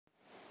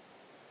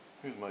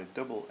Here's my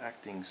double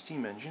acting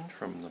steam engine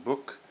from the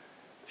book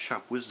The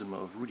Shop Wisdom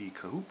of Rudy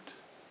Kouhoupt.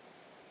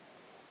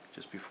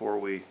 Just before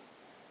we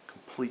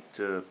complete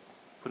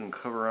putting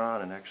cover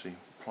on and actually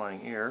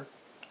applying air.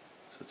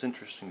 So it's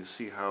interesting to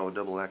see how a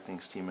double acting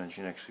steam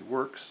engine actually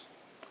works.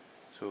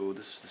 So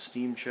this is the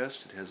steam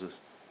chest. It has a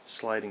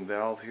sliding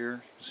valve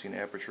here. You see an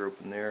aperture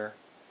open there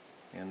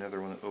and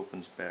another one that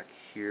opens back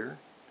here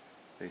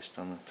based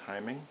on the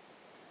timing.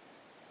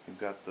 You've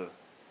got the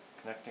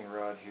connecting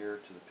rod here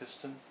to the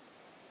piston.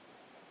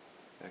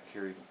 Back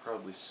here you can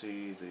probably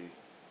see the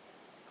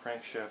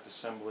crankshaft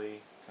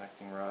assembly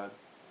connecting rod,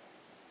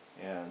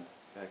 and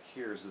back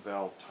here is the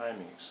valve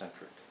timing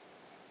eccentric,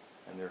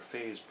 and they're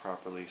phased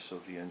properly so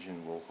the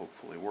engine will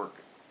hopefully work.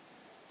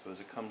 So as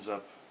it comes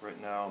up,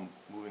 right now I'm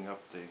moving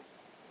up the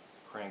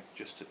crank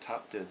just to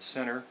top dead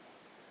center,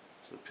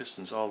 so the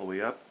piston's all the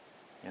way up,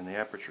 and the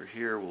aperture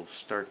here will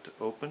start to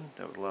open.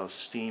 That would allow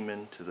steam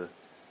into the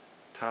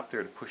top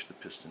there to push the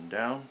piston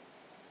down.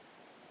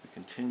 We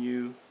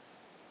continue,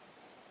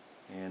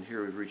 and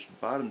here we've reached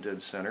bottom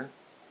dead center.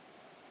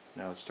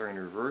 Now it's starting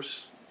to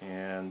reverse,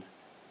 and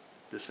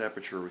this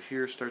aperture over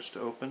here starts to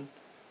open,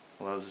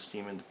 allows the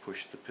steam in to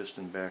push the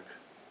piston back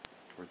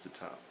towards the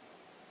top.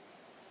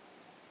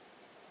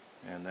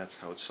 And that's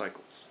how it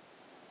cycles.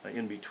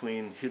 In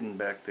between, hidden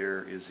back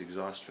there, is the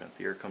exhaust vent.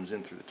 The air comes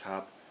in through the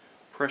top,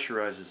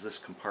 pressurizes this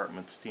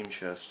compartment, the steam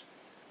chest,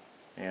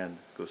 and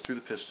goes through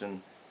the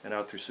piston and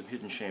out through some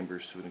hidden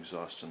chambers to an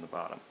exhaust in the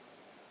bottom.